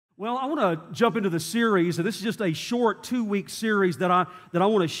Well, I want to jump into the series, and this is just a short 2-week series that I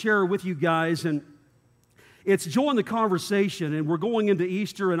want to share with you guys, and it's Join the Conversation, and we're going into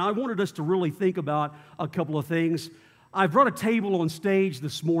Easter, and I wanted us to really think about a couple of things. I brought a table on stage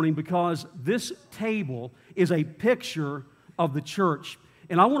this morning because this table is a picture of the church.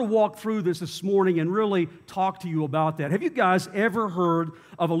 And I want to walk through this morning and really talk to you about that. Have you guys ever heard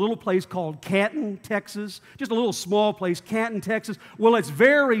of a little place called Canton, Texas? Just a little small place, Canton, Texas. Well, it's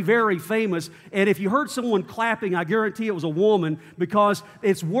very, very famous. And if you heard someone clapping, I guarantee it was a woman because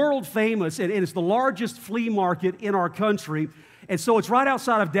it's world famous and it's the largest flea market in our country. And so it's right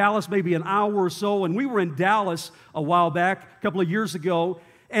outside of Dallas, maybe an hour or so. And we were in Dallas a while back, a couple of years ago.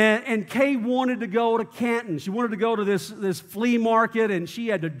 And Kay wanted to go to Canton. She wanted to go to this flea market, and she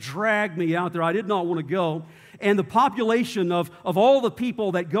had to drag me out there. I did not want to go. And the population of all the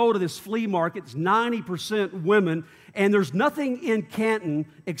people that go to this flea market is 90% women, and there's nothing in Canton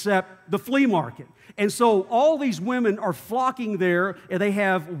except the flea market. And so all these women are flocking there, and they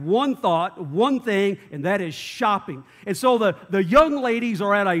have one thought, one thing, and that is shopping. And so the young ladies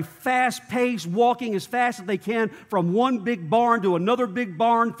are at a fast pace, walking as fast as they can from one big barn to another big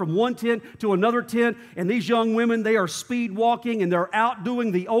barn, from one tent to another tent. And these young women, they are speed walking, and they're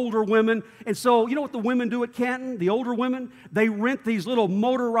outdoing the older women. And so you know what the women do at Canton, the older women? They rent these little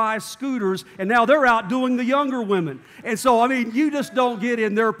motorized scooters, and now they're outdoing the younger women. And so, I mean, you just don't get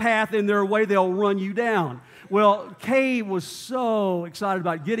in their path, in their way, they'll run you down. Well, Kay was so excited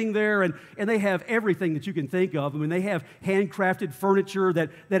about getting there, and they have everything that you can think of. I mean, they have handcrafted furniture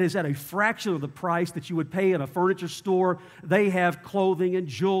that is at a fraction of the price that you would pay in a furniture store. They have clothing and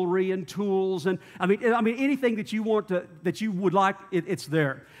jewelry and tools, and I mean anything that you want that you would like, it's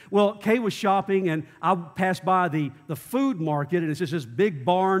there. Well, Kay was shopping, and I passed by the food market, and it's just this big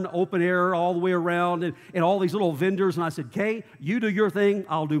barn, open air all the way around, and all these little vendors. And I said, Kay, you do your thing,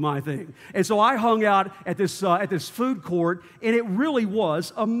 I'll do my thing. And so I hung out at this food court, and it really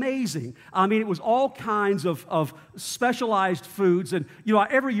was amazing. I mean, it was all kinds of specialized foods. And, you know,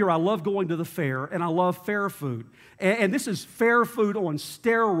 every year I love going to the fair, and I love fair food. And this is fair food on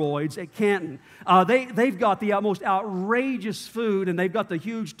steroids at Canton. They've got the most outrageous food, and they've got the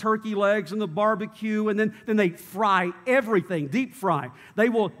huge turkey legs and the barbecue, and then they fry everything, deep fry. They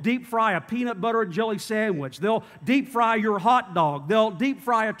will deep fry a peanut butter and jelly sandwich. They'll deep fry your hot dog. They'll deep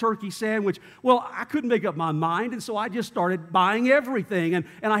fry a turkey sandwich. Well, I couldn't make up my mind, and so I just started buying everything. And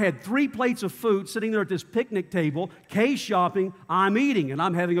I had 3 plates of food sitting there at this picnic table. Kay's shopping, I'm eating, and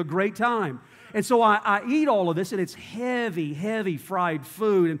I'm having a great time. And so I eat all of this, and it's heavy, heavy fried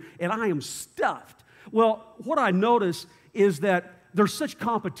food, and I am stuffed. Well, what I notice is that there's such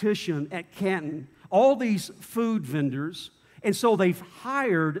competition at Canton, all these food vendors, and so they've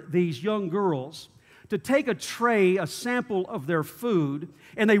hired these young girls to take a tray, a sample of their food,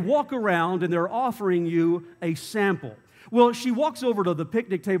 and they walk around, and they're offering you a sample. Well, she walks over to the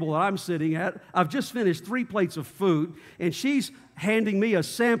picnic table that I'm sitting at. I've just finished 3 plates of food, and she's handing me a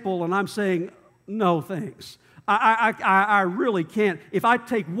sample, and I'm saying, no, thanks. I really can't. If I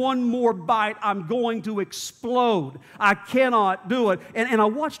take one more bite, I'm going to explode. I cannot do it. And I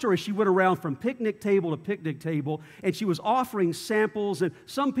watched her as she went around from picnic table to picnic table, and she was offering samples, and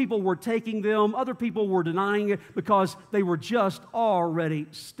some people were taking them, other people were denying it because they were just already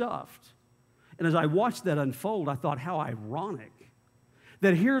stuffed. And as I watched that unfold, I thought, how ironic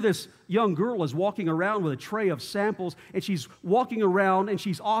that here this young girl is walking around with a tray of samples, and she's walking around and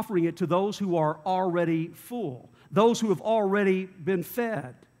she's offering it to those who are already full, those who have already been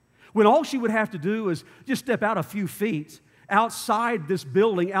fed. When all she would have to do is just step out a few feet outside this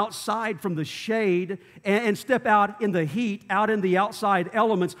building, outside from the shade, and step out in the heat, out in the outside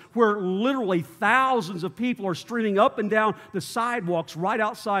elements where literally thousands of people are streaming up and down the sidewalks right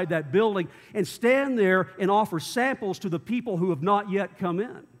outside that building, and stand there and offer samples to the people who have not yet come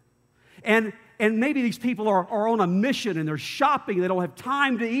in. And maybe these people are on a mission, and they're shopping, they don't have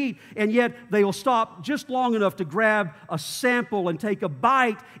time to eat, and yet they will stop just long enough to grab a sample and take a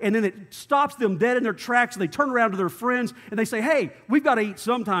bite, and then it stops them dead in their tracks, and they turn around to their friends, and they say, hey, we've got to eat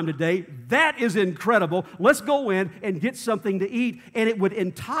sometime today. That is incredible. Let's go in and get something to eat. And it would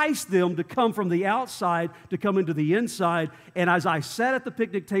entice them to come from the outside to come into the inside. And as I sat at the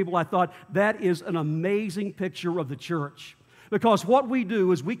picnic table, I thought, that is an amazing picture of the church. Because what we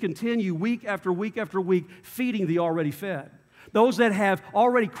do is we continue week after week after week feeding the already fed. those that have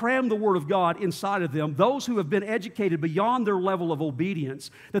already crammed the Word of God inside of them, those who have been educated beyond their level of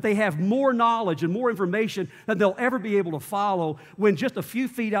obedience, that they have more knowledge and more information than they'll ever be able to follow when just a few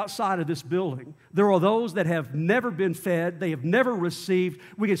feet outside of this building, there are those that have never been fed, they have never received.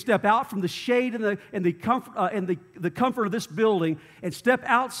 We can step out from the shade and the comfort of this building and step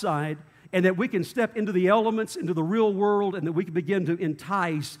outside, and that we can step into the elements, into the real world, and that we can begin to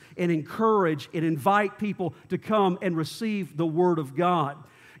entice and encourage and invite people to come and receive the Word of God.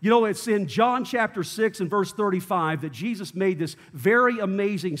 You know, it's in John chapter 6 and verse 35 that Jesus made this very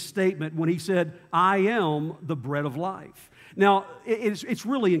amazing statement when He said, I am the bread of life. Now, it's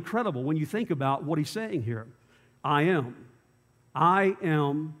really incredible when you think about what He's saying here. I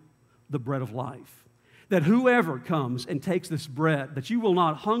am the bread of life. That whoever comes and takes this bread, that you will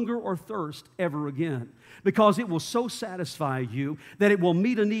not hunger or thirst ever again, because it will so satisfy you that it will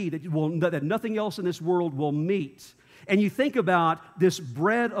meet a need that nothing else in this world will meet. And you think about this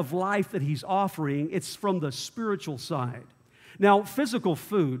bread of life that He's offering, it's from the spiritual side. Now, physical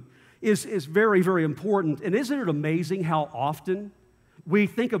food is very, very important. And isn't it amazing how often we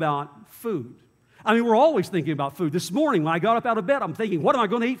think about food? I mean, we're always thinking about food. This morning, when I got up out of bed, I'm thinking, what am I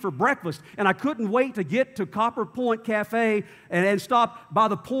going to eat for breakfast? And I couldn't wait to get to Pointe Cafe and stop by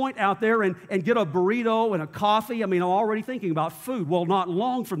the Pointe out there and get a burrito and a coffee. I mean, I'm already thinking about food. Well, not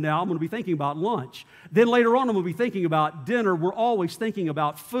long from now, I'm going to be thinking about lunch. Then later on, I'm going to be thinking about dinner. We're always thinking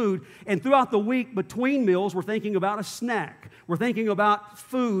about food. And throughout the week, between meals, we're thinking about a snack. We're thinking about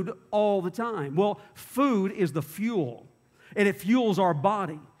food all the time. Well, food is the fuel, and it fuels our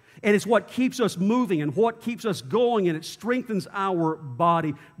body. And it's what keeps us moving and what keeps us going, and it strengthens our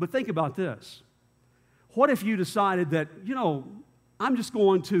body. But think about this. What if you decided that, I'm just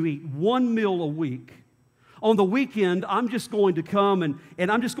going to eat one meal a week. On the weekend, I'm just going to come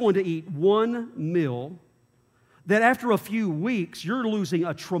and I'm just going to eat one meal. That after a few weeks, you're losing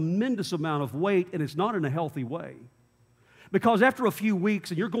a tremendous amount of weight, and it's not in a healthy way. Because after a few weeks,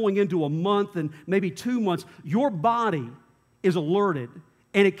 and you're going into a month and maybe 2 months, your body is alerted.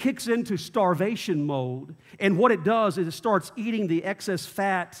 And it kicks into starvation mode. And what it does is it starts eating the excess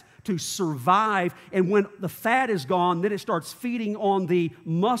fat to survive. And when the fat is gone, then it starts feeding on the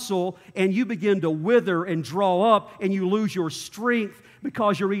muscle, and you begin to wither and draw up, and you lose your strength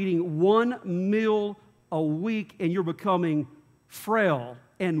because you're eating one meal a week, and you're becoming frail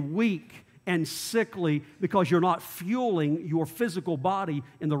and weak and sickly because you're not fueling your physical body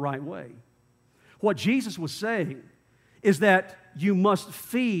in the right way. What Jesus was saying is that you must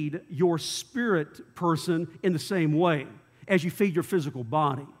feed your spirit person in the same way as you feed your physical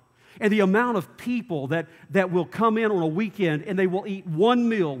body. And the amount of people that will come in on a weekend and they will eat one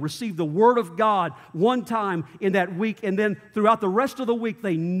meal, receive the Word of God one time in that week, and then throughout the rest of the week,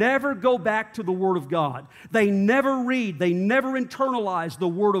 they never go back to the Word of God. They never read. They never internalize the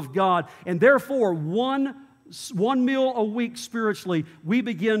Word of God. And therefore, one meal a week spiritually, we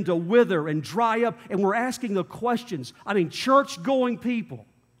begin to wither and dry up, and we're asking the questions. I mean, church-going people,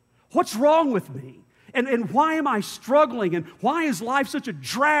 what's wrong with me? And why am I struggling? And why is life such a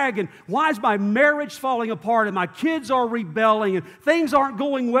drag? And why is my marriage falling apart? And my kids are rebelling? And things aren't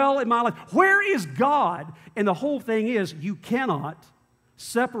going well in my life? Where is God? And the whole thing is, you cannot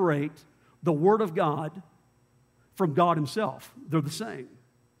separate the Word of God from God Himself. They're the same.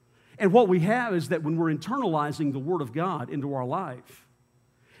 And what we have is that when we're internalizing the Word of God into our life,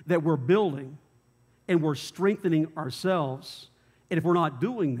 that we're building and we're strengthening ourselves. And if we're not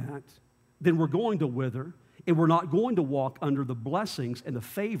doing that, then we're going to wither, and we're not going to walk under the blessings and the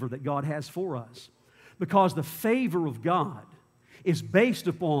favor that God has for us. Because the favor of God is based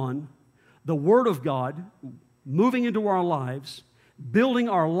upon the Word of God moving into our lives, building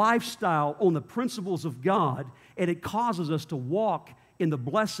our lifestyle on the principles of God, and it causes us to walk in the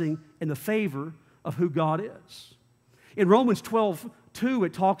blessing and the favor of who God is. In Romans 12:2,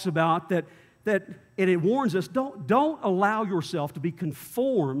 it talks about that and it warns us, don't allow yourself to be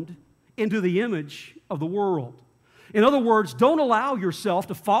conformed into the image of the world. In other words, don't allow yourself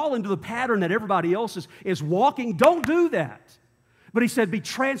to fall into the pattern that everybody else is walking. Don't do that. But he said, be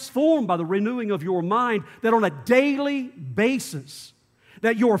transformed by the renewing of your mind, that on a daily basis,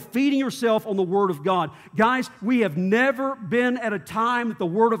 that you're feeding yourself on the Word of God. Guys, we have never been at a time that the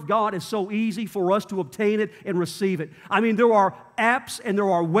Word of God is so easy for us to obtain it and receive it. I mean, there are apps and there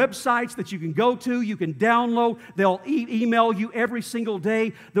are websites that you can go to, you can download. They'll email you every single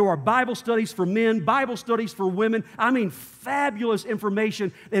day. There are Bible studies for men, Bible studies for women. I mean, fabulous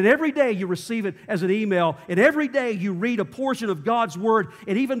information. And every day you receive it as an email. And every day you read a portion of God's Word.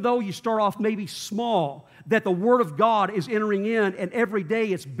 And even though you start off maybe small, that the Word of God is entering in, and every day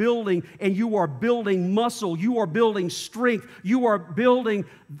it's building, and you are building muscle, you are building strength, you are building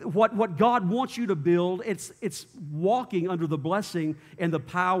what God wants you to build. It's walking under the blessing and the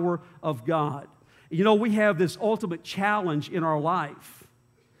power of God. You know, we have this ultimate challenge in our life.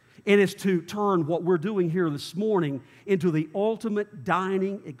 It is to turn what we're doing here this morning into the ultimate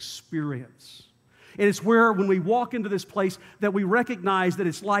dining experience. And it's where, when we walk into this place, that we recognize that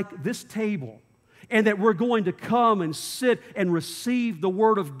it's like this table, and that we're going to come and sit and receive the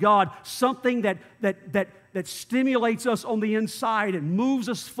Word of God, something that stimulates us on the inside and moves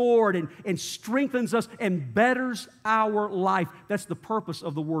us forward and strengthens us and betters our life. That's the purpose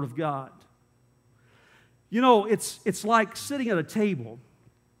of the Word of God. You know, it's like sitting at a table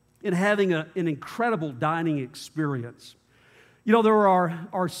and having an incredible dining experience. You know, there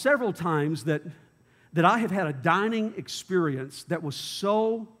are several times that I have had a dining experience that was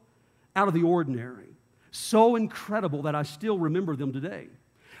so out of the ordinary, so incredible that I still remember them today.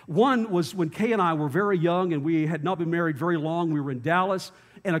 One was when Kay and I were very young, and we had not been married very long. We were in Dallas,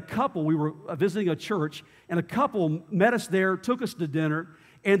 and we were visiting a church, and a couple met us there, took us to dinner,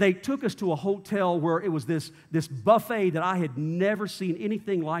 and they took us to a hotel where it was this buffet that I had never seen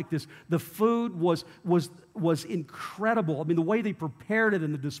anything like this. The food was incredible. I mean, the way they prepared it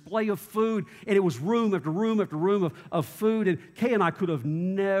and the display of food, and it was room after room after room of food, and Kay and I could have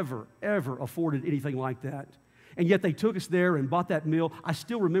never, ever afforded anything like that. And yet they took us there and bought that meal. I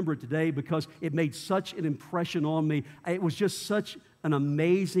still remember it today because it made such an impression on me. It was just such an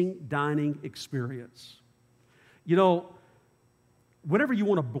amazing dining experience. You know, whenever you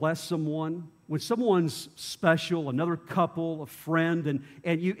want to bless someone, when someone's special, another couple, a friend,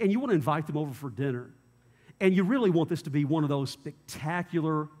 and you want to invite them over for dinner, and you really want this to be one of those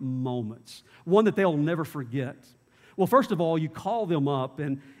spectacular moments, one that they'll never forget. Well, first of all, you call them up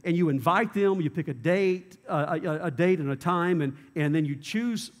and you invite them, you pick a date and a time, and then you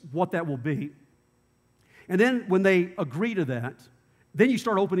choose what that will be. And then when they agree to that, then you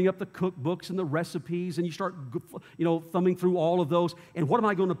start opening up the cookbooks and the recipes, and you start, thumbing through all of those. And what am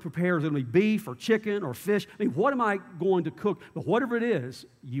I going to prepare? Is it going to be beef or chicken or fish? I mean, what am I going to cook? But whatever it is,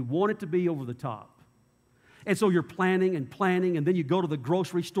 you want it to be over the top. And so you're planning, and then you go to the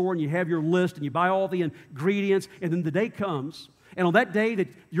grocery store and you have your list and you buy all the ingredients, and then the day comes. And on that day that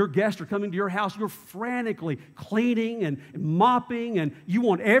your guests are coming to your house, you're frantically cleaning and mopping, and you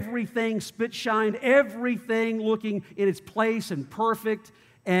want everything spit-shined, everything looking in its place and perfect,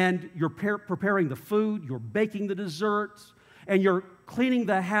 and you're preparing the food, you're baking the desserts, and you're cleaning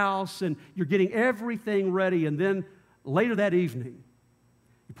the house, and you're getting everything ready. And then later that evening,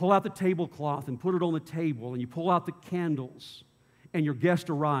 you pull out the tablecloth and put it on the table, and you pull out the candles, and your guests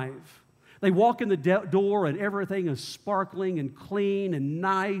arrive. They walk in the door, and everything is sparkling and clean and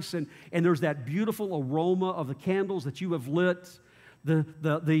nice, and there's that beautiful aroma of the candles that you have lit,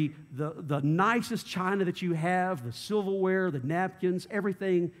 the nicest china that you have, the silverware, the napkins,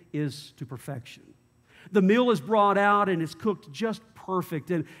 everything is to perfection. The meal is brought out, and it's cooked just perfect,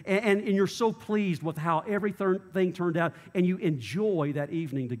 and you're so pleased with how everything turned out, and you enjoy that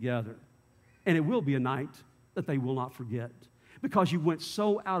evening together. And it will be a night that they will not forget, because you went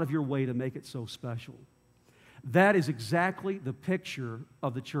so out of your way to make it so special. That is exactly the picture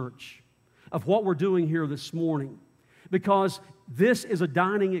of the church, of what we're doing here this morning, because this is a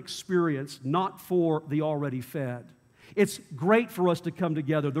dining experience not for the already fed. It's great for us to come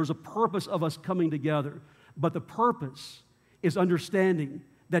together. There's a purpose of us coming together, but the purpose is understanding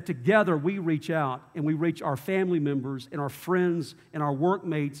that together we reach out and we reach our family members and our friends and our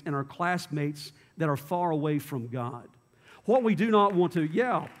workmates and our classmates that are far away from God. What we do not want to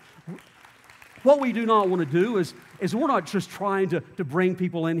do is we're not just trying to bring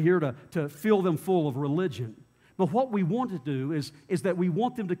people in here to fill them full of religion. But what we want to do is that we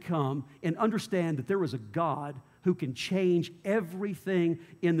want them to come and understand that there is a God who can change everything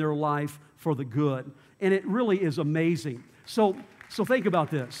in their life for the good. And it really is amazing. So think about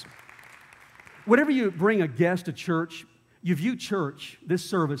this. Whenever you bring a guest to church, you view church, this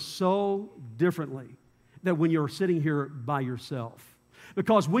service, so differently than when you're sitting here by yourself.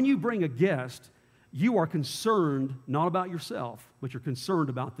 Because when you bring a guest, you are concerned not about yourself, but you're concerned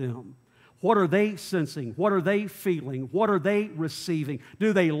about them. What are they sensing? What are they feeling? What are they receiving?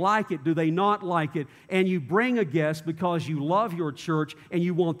 Do they like it? Do they not like it? And you bring a guest because you love your church and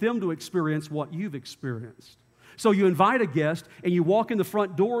you want them to experience what you've experienced. So you invite a guest and you walk in the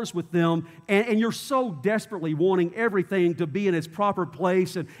front doors with them, and you're so desperately wanting everything to be in its proper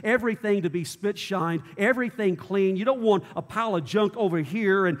place and everything to be spit-shined, everything clean. You don't want a pile of junk over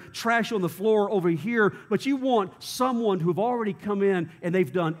here and trash on the floor over here, but you want someone who've already come in and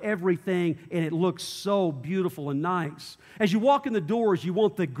they've done everything and it looks so beautiful and nice. As you walk in the doors, you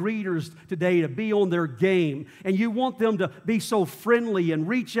want the greeters today to be on their game, and you want them to be so friendly and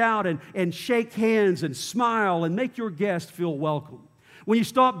reach out and shake hands and smile and make your guest feel welcome. When you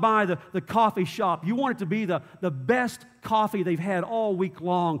stop by the coffee shop, you want it to be the best coffee they've had all week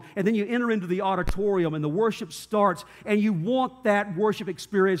long. And then you enter into the auditorium and the worship starts, and you want that worship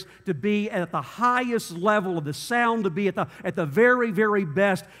experience to be at the highest level of the sound, to be at the very, very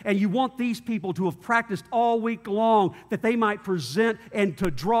best. And you want these people to have practiced all week long that they might present and to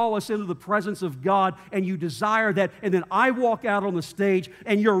draw us into the presence of God. And you desire that. And then I walk out on the stage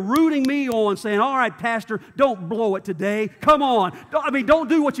and you're rooting me on, saying, all right, Pastor, don't blow it today. Come on. Don't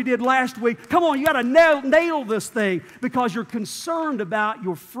do what you did last week. Come on, you got to nail this thing, because you're concerned about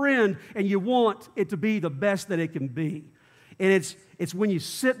your friend and you want it to be the best that it can be. And it's when you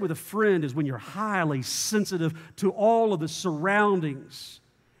sit with a friend is when you're highly sensitive to all of the surroundings.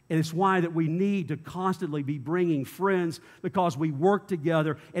 And it's why that we need to constantly be bringing friends, because we work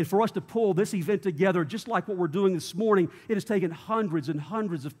together. And for us to pull this event together, just like what we're doing this morning, it has taken hundreds and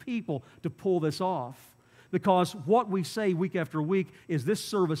hundreds of people to pull this off. Because what we say week after week is this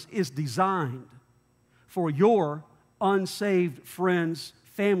service is designed for your unsaved friends,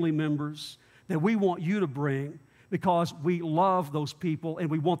 family members, that we want you to bring, because we love those people and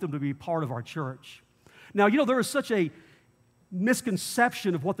we want them to be part of our church. Now, there is such a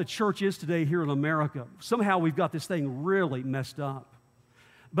misconception of what the church is today here in America. Somehow we've got this thing really messed up.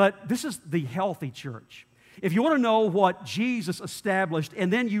 But this is the healthy church. If you want to know what Jesus established,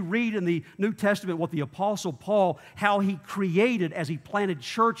 and then you read in the New Testament what the Apostle Paul, how he created as he planted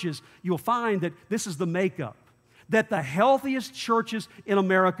churches, you'll find that this is the makeup. That the healthiest churches in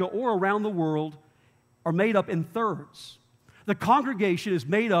America or around the world are made up in thirds. The congregation is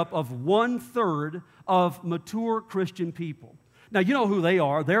made up of 1/3 of mature Christian people. Now, you know who they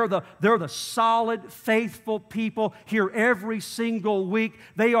are. They're the solid, faithful people here every single week.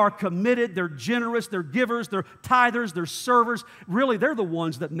 They are committed, they're generous, they're givers, they're tithers, they're servers. Really, they're the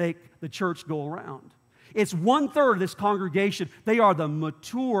ones that make the church go around. It's 1/3 of this congregation. They are the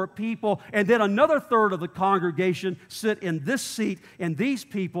mature people. And then another third of the congregation sit in this seat. And these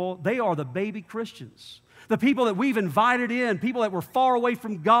people, they are the baby Christians. The people that we've invited in, people that were far away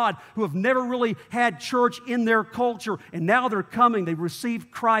from God, who have never really had church in their culture, and now they're coming, they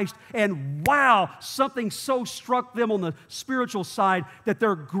received Christ, and wow, something so struck them on the spiritual side that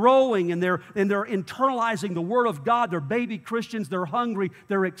they're growing and they're internalizing the Word of God. They're baby Christians, they're hungry,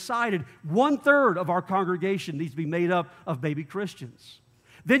 they're excited. 1/3 of our congregation needs to be made up of baby Christians.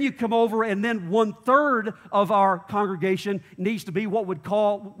 Then you come over, and then 1/3 of our congregation needs to be what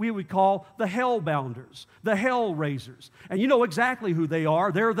we would call the hell-bounders, the hell-raisers. And you know exactly who they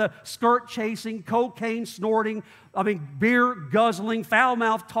are. They're the skirt-chasing, cocaine-snorting, beer-guzzling,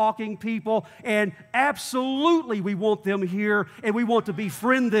 foul-mouthed talking people. And absolutely we want them here, and we want to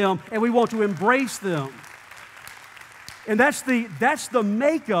befriend them, and we want to embrace them. And that's the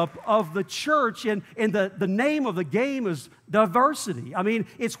makeup of the church, and the name of the game is diversity.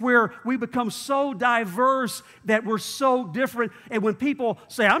 It's where we become so diverse that we're so different. And when people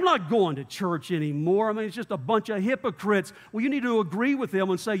say, I'm not going to church anymore, it's just a bunch of hypocrites. Well, you need to agree with them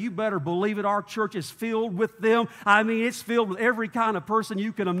and say, you better believe it, our church is filled with them. It's filled with every kind of person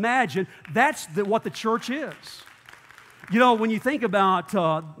you can imagine. That's what the church is. When you think about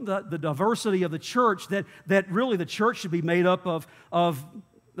the diversity of the church, that really the church should be made up of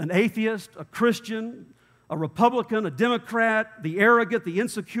an atheist, a Christian, a Republican, a Democrat, the arrogant, the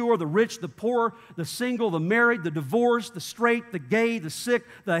insecure, the rich, the poor, the single, the married, the divorced, the straight, the gay, the sick,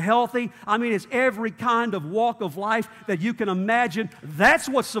 the healthy. It's every kind of walk of life that you can imagine. That's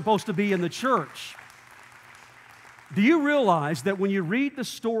what's supposed to be in the church. Do you realize that when you read the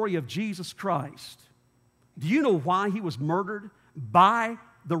story of Jesus Christ, do you know why he was murdered by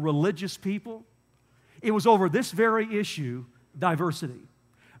the religious people? It was over this very issue, diversity.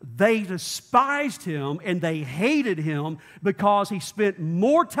 They despised him and they hated him because he spent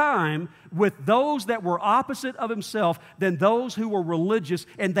more time with those that were opposite of himself than those who were religious,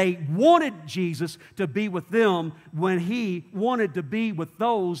 and they wanted Jesus to be with them when he wanted to be with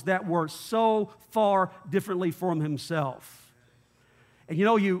those that were so far differently from himself. And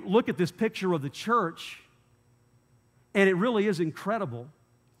you look at this picture of the church, and it really is incredible,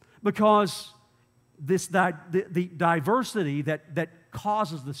 because the diversity that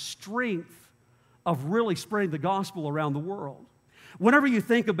causes the strength of really spreading the gospel around the world. Whenever you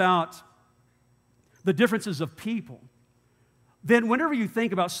think about the differences of people, then whenever you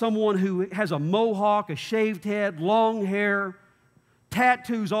think about someone who has a mohawk, a shaved head, long hair,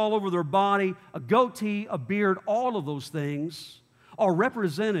 tattoos all over their body, a goatee, a beard, all of those things are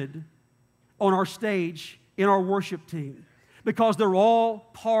represented on our stage in our worship team, because they're all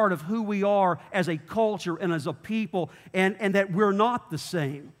part of who we are as a culture and as a people, and that we're not the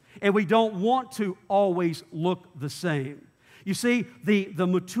same, and we don't want to always look the same. You see, the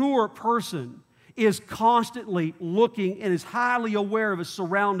mature person is constantly looking and is highly aware of his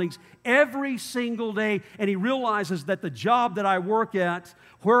surroundings every single day, and he realizes that the job that I work at,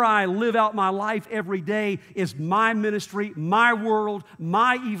 where I live out my life every day, is my ministry, my world,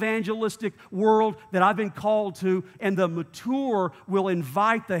 my evangelistic world that I've been called to. And the mature will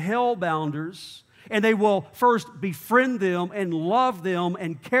invite the hellbounders, and they will first befriend them and love them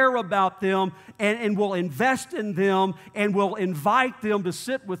and care about them, and will invest in them and will invite them to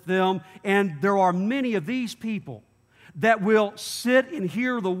sit with them. And there are many of these people that will sit and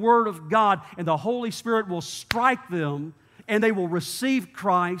hear the Word of God, and the Holy Spirit will strike them, and they will receive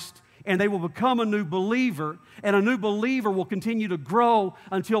Christ, and they will become a new believer, and a new believer will continue to grow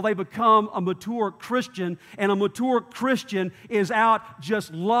until they become a mature Christian, and a mature Christian is out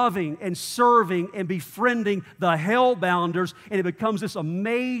just loving and serving and befriending the hellbounders, and it becomes this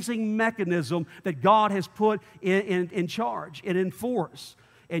amazing mechanism that God has put in charge and in force.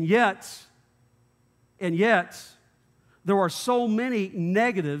 And yet, there are so many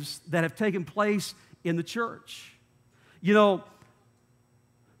negatives that have taken place in the church. You know,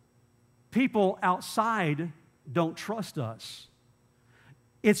 people outside don't trust us.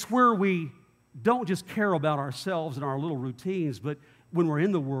 It's where we don't just care about ourselves and our little routines, but when we're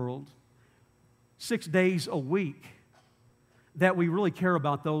in the world, 6 days a week, that we really care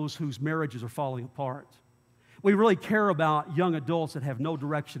about those whose marriages are falling apart. We really care about young adults that have no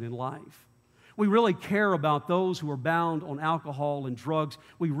direction in life. We really care about those who are bound on alcohol and drugs.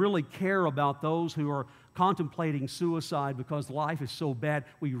 We really care about those who are contemplating suicide because life is so bad.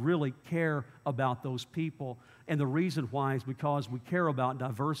 We really care about those people. And the reason why is because we care about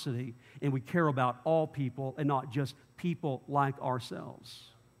diversity, and we care about all people and not just people like ourselves.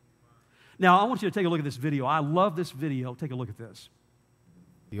 Now, I want you to take a look at this video. I love this video. Take a look at this.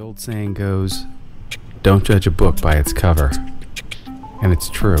 The old saying goes, don't judge a book by its cover. And it's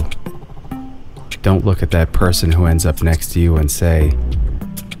true. Don't look at that person who ends up next to you and say,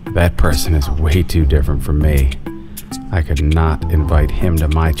 that person is way too different from me. I could not invite him to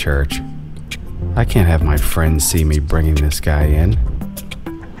my church. I can't have my friends see me bringing this guy in.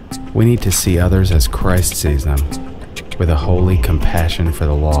 We need to see others as Christ sees them, with a holy compassion for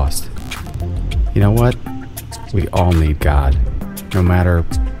the lost. You know what? We all need God, no matter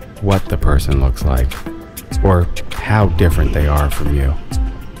what the person looks like, or how different they are from you.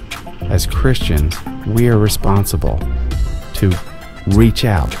 As Christians, we are responsible to reach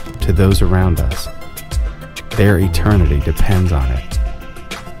out to those around us. Their eternity depends on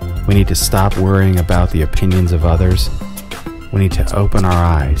it. We need to stop worrying about the opinions of others. We need to open our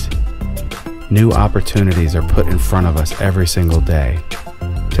eyes. New opportunities are put in front of us every single day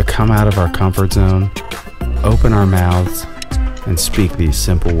to come out of our comfort zone, open our mouths, and speak these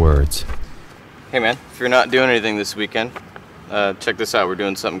simple words. Hey man, if you're not doing anything this weekend, check this out. We're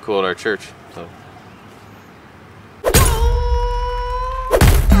doing something cool at our church. So.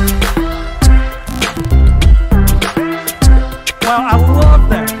 Well, I love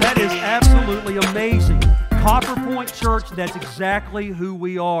that. That is absolutely amazing. Pointe Church, that's exactly who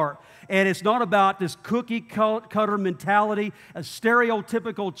we are. And it's not about this cookie cutter mentality, a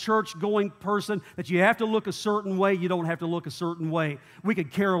stereotypical church-going person that you have to look a certain way. You don't have to look a certain way. We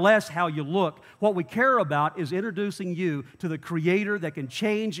could care less how you look. What we care about is introducing you to the Creator that can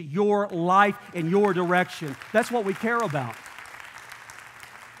change your life and your direction. That's what we care about.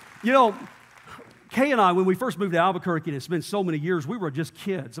 You know, Kay and I, when we first moved to Albuquerque, and it's been so many years, we were just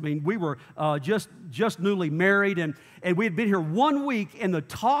kids. I mean, we were just newly married, and we had been here 1 week, and the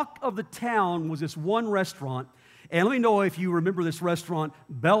talk of the town was this one restaurant. And let me know if you remember this restaurant,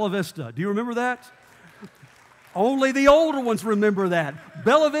 Bella Vista. Do you remember that? Only the older ones remember that.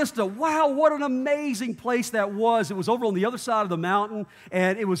 Bella Vista, wow, what an amazing place that was. It was over on the other side of the mountain,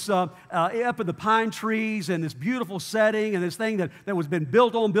 and it was up in the pine trees, and this beautiful setting, and this thing that was been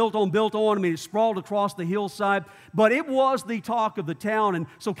built on. I mean, it sprawled across the hillside, but it was the talk of the town. And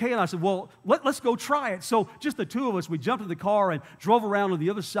so Kay and I said, well, let's go try it. So just the two of us, we jumped in the car and drove around on the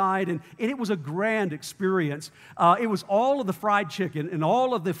other side, and it was a grand experience. It was all of the fried chicken and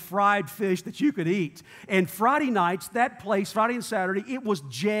all of the fried fish that you could eat. And Friday Friday nights, that place, Friday and Saturday, it was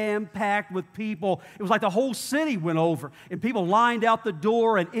jam-packed with people. It was like the whole city went over, and people lined out the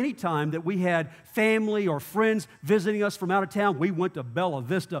door. And any time that we had family or friends visiting us from out of town, we went to Bella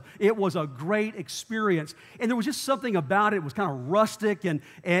Vista. It was a great experience. And there was just something about it. It was kind of rustic, and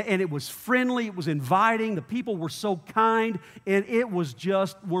it was friendly. It was inviting. The people were so kind, and it was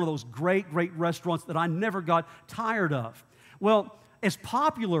just one of those great, great restaurants that I never got tired of. Well, as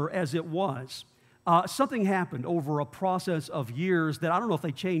popular as it was, something happened over a process of years that I don't know if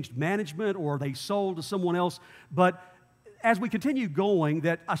they changed management or they sold to someone else, but as we continued going,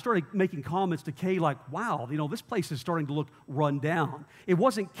 that I started making comments to Kay like, wow, this place is starting to look run down. It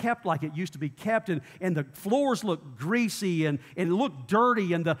wasn't kept like it used to be kept, and the floors looked greasy and it looked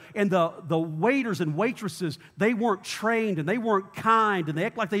dirty, and the waiters and waitresses, they weren't trained and they weren't kind, and they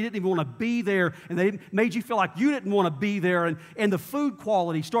act like they didn't even want to be there, and they made you feel like you didn't want to be there, and the food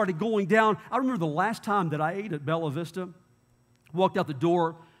quality started going down. I remember the last time that I ate at Bella Vista, walked out the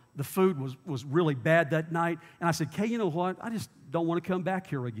door, the food was really bad that night. And I said, Kay, you know what? I just don't want to come back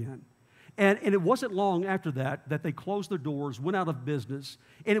here again. And it wasn't long after that they closed their doors, went out of business.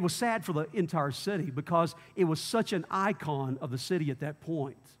 And it was sad for the entire city because it was such an icon of the city at that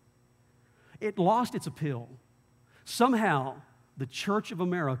point. It lost its appeal. Somehow, the Church of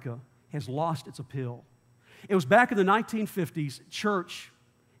America has lost its appeal. It was back in the 1950s, church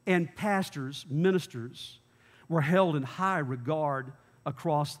and pastors, ministers, were held in high regard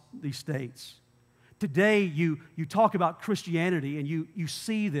across these states. Today, you talk about Christianity, and you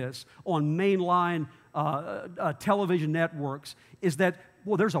see this on mainline television networks, is that,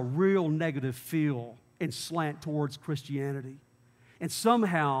 well, there's a real negative feel and slant towards Christianity. And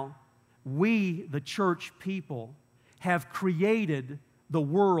somehow, we, the church people, have created the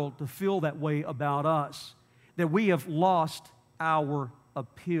world to feel that way about us, that we have lost our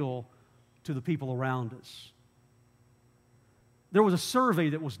appeal to the people around us. There was a survey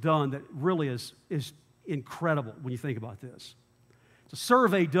that was done that really is incredible when you think about this. It's a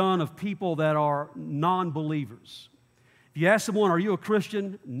survey done of people that are non-believers. If you ask someone, are you a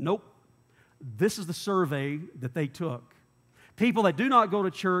Christian? Nope. This is the survey that they took. People that do not go to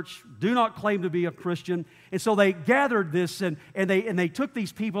church, do not claim to be a Christian. And so they gathered this, and they took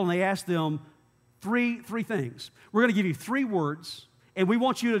these people and they asked them three things. We're going to give you 3 words, and we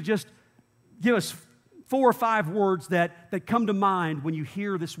want you to just give us 4 or 5 words that come to mind when you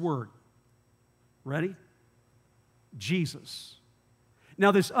hear this word. Ready? Jesus.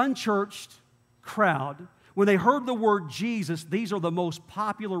 Now, this unchurched crowd, when they heard the word Jesus, these are the most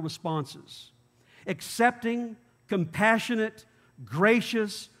popular responses. Accepting, compassionate,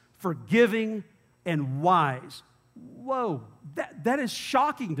 gracious, forgiving, and wise. Whoa, that is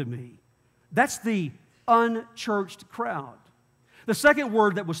shocking to me. That's the unchurched crowd. The second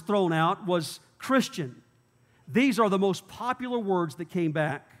word that was thrown out was Christian. These are the most popular words that came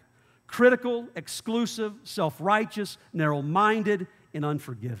back. Critical, exclusive, self-righteous, narrow-minded, and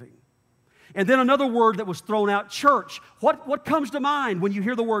unforgiving. And then another word that was thrown out, church. What comes to mind when you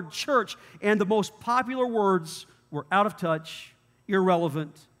hear the word church? And the most popular words were out of touch,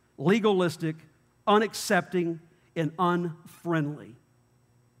 irrelevant, legalistic, unaccepting, and unfriendly.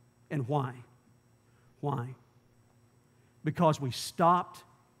 And why? Why? Because we stopped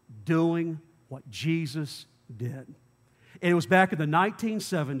doing what Jesus did. And it was back in the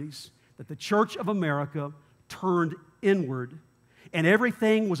 1970s that the Church of America turned inward, and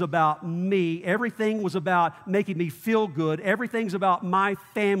everything was about me. Everything was about making me feel good. Everything's about my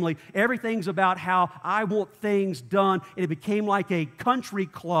family. Everything's about how I want things done. And it became like a country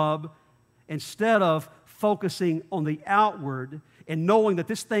club instead of focusing on the outward and knowing that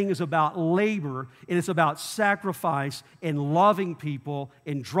this thing is about labor, and it's about sacrifice and loving people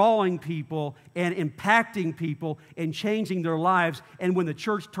and drawing people and impacting people and changing their lives. And when the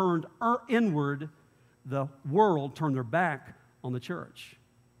church turned inward, the world turned their back on the church.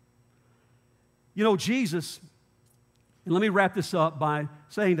 You know, Jesus, and let me wrap this up by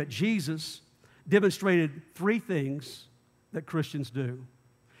saying that Jesus demonstrated 3 things that Christians do.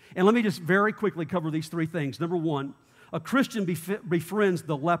 And let me just very quickly cover these 3 things. Number 1, a Christian befriends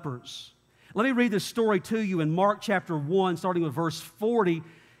the lepers. Let me read this story to you in Mark chapter 1, starting with verse 40.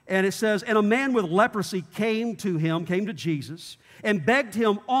 And it says, and a man with leprosy came to Jesus, and begged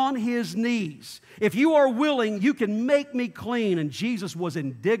him on his knees, if you are willing, you can make me clean. And Jesus was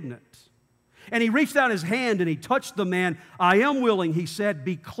indignant. And he reached out his hand and he touched the man. I am willing, he said,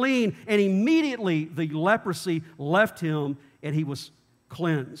 be clean. And immediately the leprosy left him and he was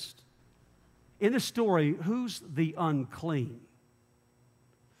cleansed. In this story, who's the unclean?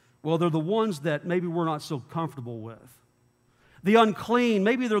 Well, they're the ones that maybe we're not so comfortable with. The unclean,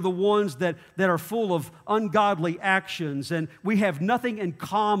 maybe they're the ones that are full of ungodly actions, and we have nothing in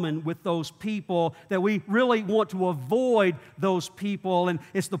common with those people, that we really want to avoid those people. And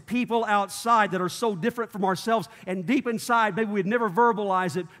it's the people outside that are so different from ourselves, and deep inside, maybe we'd never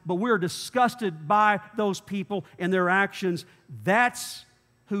verbalize it, but we're disgusted by those people and their actions. That's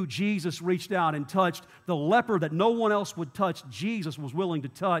who Jesus reached out and touched. The leper that no one else would touch, Jesus was willing to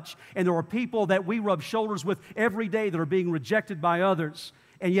touch. And there are people that we rub shoulders with every day that are being rejected by others.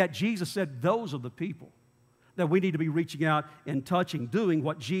 And yet Jesus said, those are the people that we need to be reaching out and touching, doing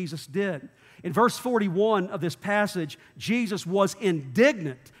what Jesus did. In verse 41 of this passage, Jesus was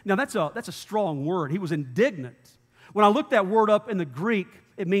indignant. Now that's a strong word. He was indignant. When I looked that word up in the Greek,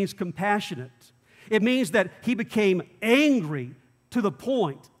 it means compassionate. It means that he became angry to the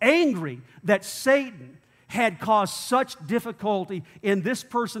point, angry that Satan had caused such difficulty in this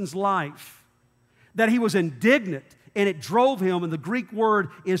person's life that he was indignant, and it drove him, and the Greek word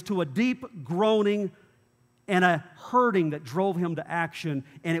is to a deep groaning and a hurting that drove him to action,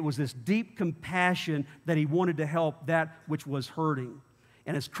 and it was this deep compassion that he wanted to help that which was hurting.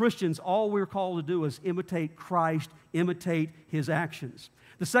 And as Christians, all we're called to do is imitate Christ, imitate His actions.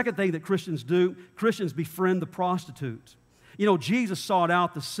 The second thing that Christians do, Christians befriend the prostitute. You know, Jesus sought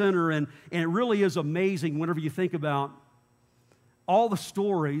out the sinner, and it really is amazing whenever you think about all the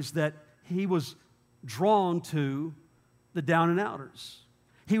stories that He was drawn to the down and outers.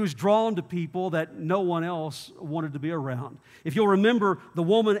 He was drawn to people that no one else wanted to be around. If you'll remember, the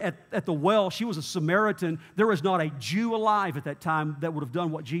woman at the well, she was a Samaritan. There was not a Jew alive at that time that would have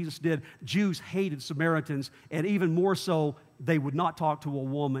done what Jesus did. Jews hated Samaritans, and even more so, they would not talk to a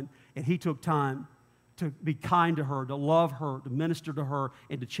woman, and He took time to be kind to her, to love her, to minister to her,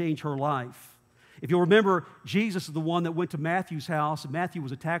 and to change her life. If you'll remember, Jesus is the one that went to Matthew's house, and Matthew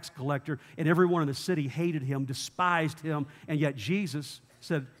was a tax collector, and everyone in the city hated him, despised him, and yet Jesus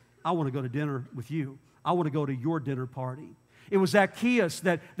said, I want to go to dinner with you. I want to go to your dinner party. It was Zacchaeus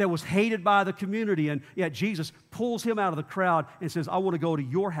that was hated by the community, and yet Jesus pulls him out of the crowd and says, I want to go to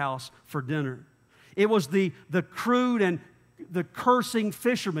your house for dinner. It was the crude and the cursing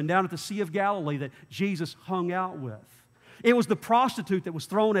fishermen down at the Sea of Galilee that Jesus hung out with. It was the prostitute that was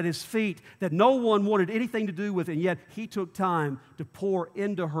thrown at His feet that no one wanted anything to do with, and yet He took time to pour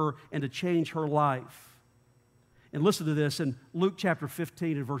into her and to change her life. And listen to this in Luke chapter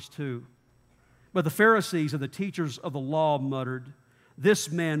 15 and verse 2. But the Pharisees and the teachers of the law muttered, this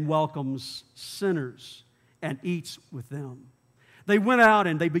man welcomes sinners and eats with them. They went out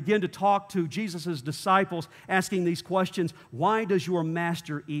and they began to talk to Jesus' disciples, asking these questions. Why does your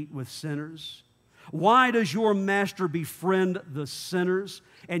master eat with sinners? Why does your master befriend the sinners?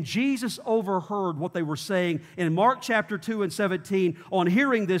 And Jesus overheard what they were saying. In Mark chapter 2 and 17, on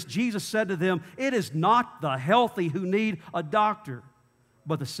hearing this, Jesus said to them, it is not the healthy who need a doctor,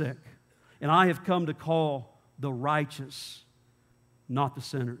 but the sick. And I have come to call the righteous, not the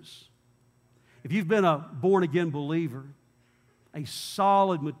sinners. If you've been a born-again believer, a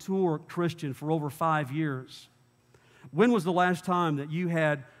solid, mature Christian for over 5 years, when was the last time that you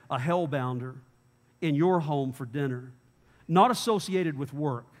had a hellbounder in your home for dinner? Not associated with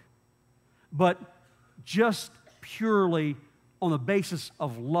work, but just purely on the basis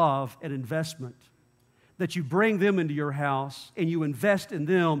of love and investment. That you bring them into your house and you invest in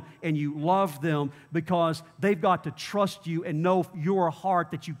them and you love them because they've got to trust you and know your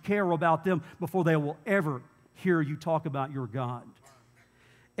heart that you care about them before they will ever hear you talk about your God.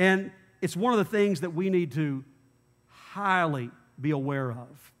 And it's one of the things that we need to highly be aware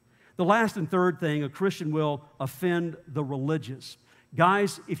of. The last and third thing, a Christian will offend the religious.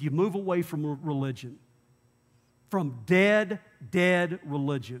 Guys, if you move away from religion, from dead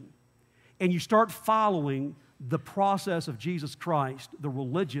religion, and you start following the process of Jesus Christ, the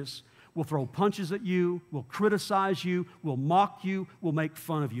religious will throw punches at you, will criticize you, will mock you, will make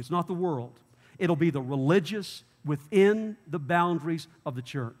fun of you. It's not the world. It'll be the religious within the boundaries of the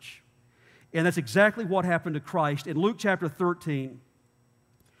church. And that's exactly what happened to Christ. In Luke chapter 13,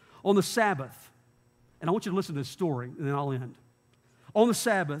 on the Sabbath, and I want you to listen to this story, and then I'll end. On the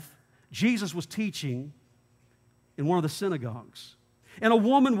Sabbath, Jesus was teaching in one of the synagogues. And a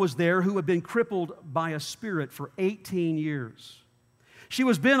woman was there who had been crippled by a spirit for 18 years. She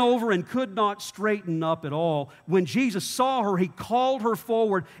was bent over and could not straighten up at all. When Jesus saw her, He called her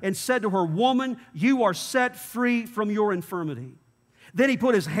forward and said to her, "Woman, you are set free from your infirmity." Then He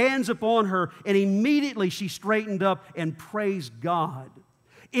put His hands upon her, and immediately she straightened up and praised God.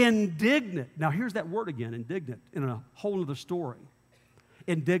 Indignant. Now here's that word again, indignant, in a whole other story.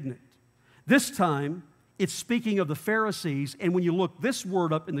 Indignant. This time, it's speaking of the Pharisees, and when you look this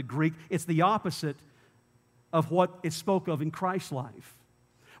word up in the Greek, it's the opposite of what it spoke of in Christ's life.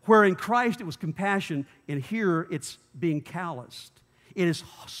 Where in Christ it was compassion, and here it's being calloused. It is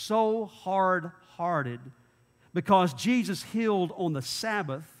so hard-hearted because Jesus healed on the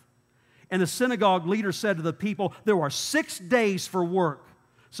Sabbath, and the synagogue leader said to the people, there are 6 days for work,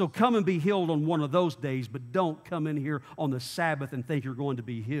 so come and be healed on one of those days, but don't come in here on the Sabbath and think you're going to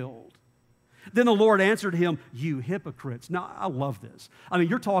be healed. Then the Lord answered him, you hypocrites. Now, I love this. I mean,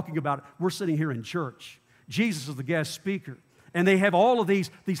 you're talking about, we're sitting here in church. Jesus is the guest speaker. And they have all of these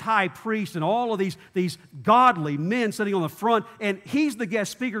high priests and all of these godly men sitting on the front, and he's the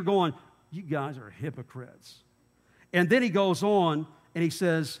guest speaker going, you guys are hypocrites. And then he goes on and he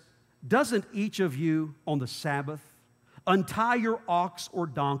says, doesn't each of you on the Sabbath untie your ox or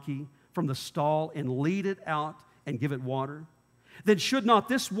donkey from the stall and lead it out and give it water? Then should not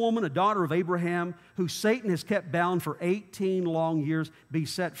this woman, a daughter of Abraham, who Satan has kept bound for 18 long years, be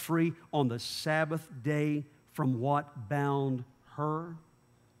set free on the Sabbath day from what bound her?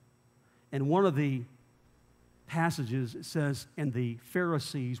 And one of the passages, it says, and the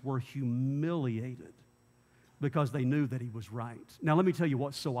Pharisees were humiliated because they knew that he was right. Now, let me tell you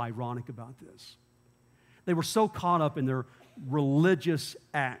what's so ironic about this. They were so caught up in their religious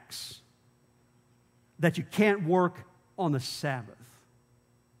acts that you can't work on the Sabbath.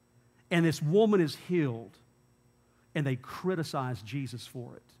 And this woman is healed, and they criticize Jesus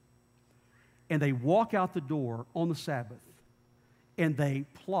for it. And they walk out the door on the Sabbath, and they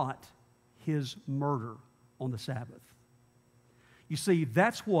plot his murder on the Sabbath. You see,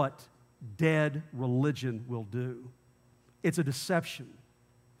 that's what dead religion will do. It's a deception.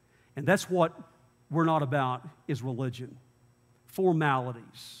 And that's what we're not about, is religion.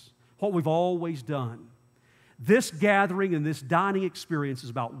 Formalities. What we've always done. This gathering and this dining experience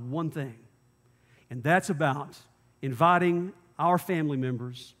is about one thing, and that's about inviting our family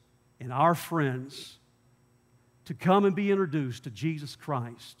members and our friends to come and be introduced to Jesus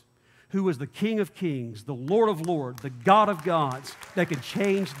Christ, who is the King of Kings, the Lord of Lords, the God of gods, that can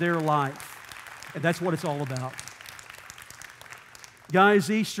change their life. And that's what it's all about.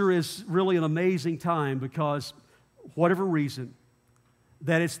 Guys, Easter is really an amazing time because, whatever reason,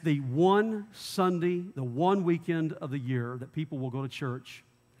 that it's the one Sunday, the one weekend of the year that people will go to church.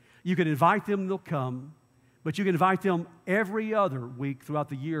 You can invite them, they'll come, but you can invite them every other week throughout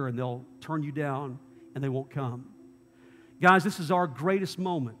the year and they'll turn you down and they won't come. Guys, this is our greatest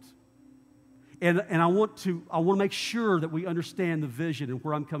moment. And I want to make sure that we understand the vision and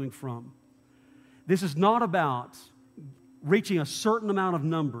where I'm coming from. This is not about reaching a certain amount of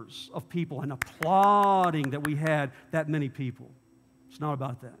numbers of people and applauding that we had that many people. It's not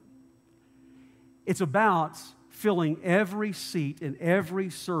about that. It's about filling every seat in every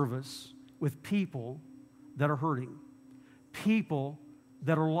service with people that are hurting, people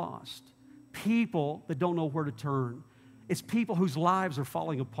that are lost, people that don't know where to turn. It's people whose lives are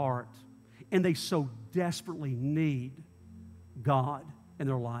falling apart, and they so desperately need God in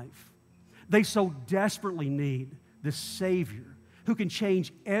their life. They so desperately need this Savior who can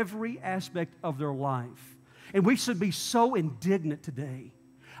change every aspect of their life. And we should be so indignant today.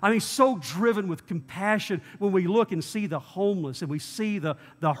 I mean, so driven with compassion when we look and see the homeless, and we see the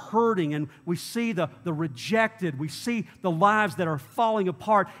hurting, and we see the rejected, we see the lives that are falling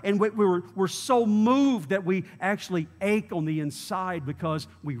apart, and we're so moved that we actually ache on the inside because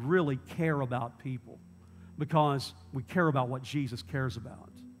we really care about people, because we care about what Jesus cares about.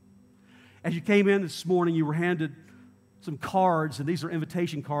 As you came in this morning, you were handed some cards, and these are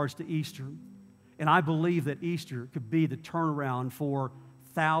invitation cards to Easter. And I believe that Easter could be the turnaround for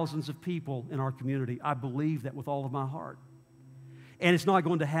thousands of people in our community. I believe that with all of my heart. And it's not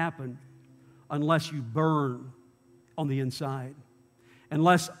going to happen unless you burn on the inside.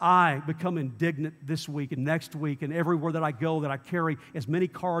 Unless I become indignant this week and next week and everywhere that I go, that I carry as many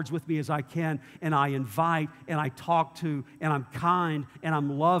cards with me as I can, and I invite and I talk to, and I'm kind and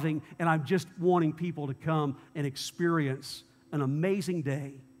I'm loving, and I'm just wanting people to come and experience an amazing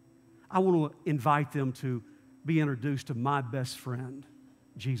day. I want to invite them to be introduced to my best friend,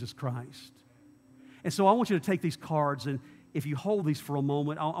 Jesus Christ. And so I want you to take these cards, and if you hold these for a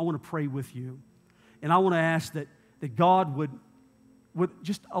moment, I want to pray with you. And I want to ask that God would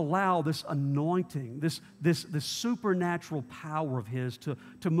just allow this anointing, this supernatural power of His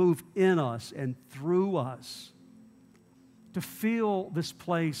to move in us and through us, to fill this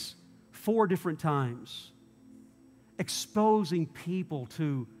place 4 different times, exposing people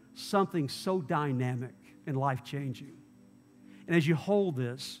to something so dynamic and life-changing. And as you hold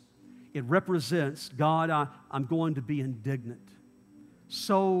this, it represents, God, I'm going to be indignant,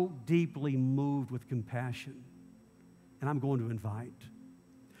 so deeply moved with compassion, and I'm going to invite.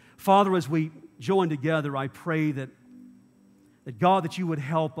 Father, as we join together, I pray that God, that you would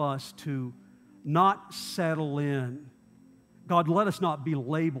help us to not settle in. God, let us not be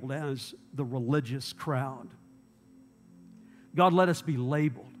labeled as the religious crowd. God, let us be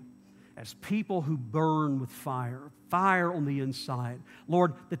labeled as people who burn with fire on the inside.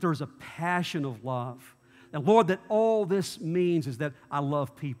 Lord, that there's a passion of love. And Lord, that all this means is that I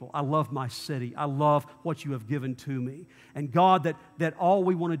love people. I love my city. I love what you have given to me. And God, that all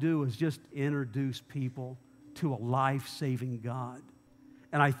we want to do is just introduce people to a life-saving God.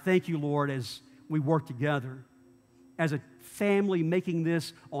 And I thank you, Lord, as we work together as a family, making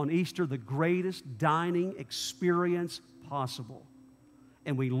this on Easter the greatest dining experience possible.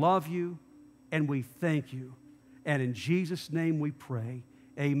 And we love you and we thank you. And in Jesus' name we pray.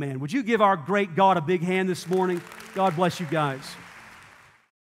 Amen. Would you give our great God a big hand this morning? God bless you guys.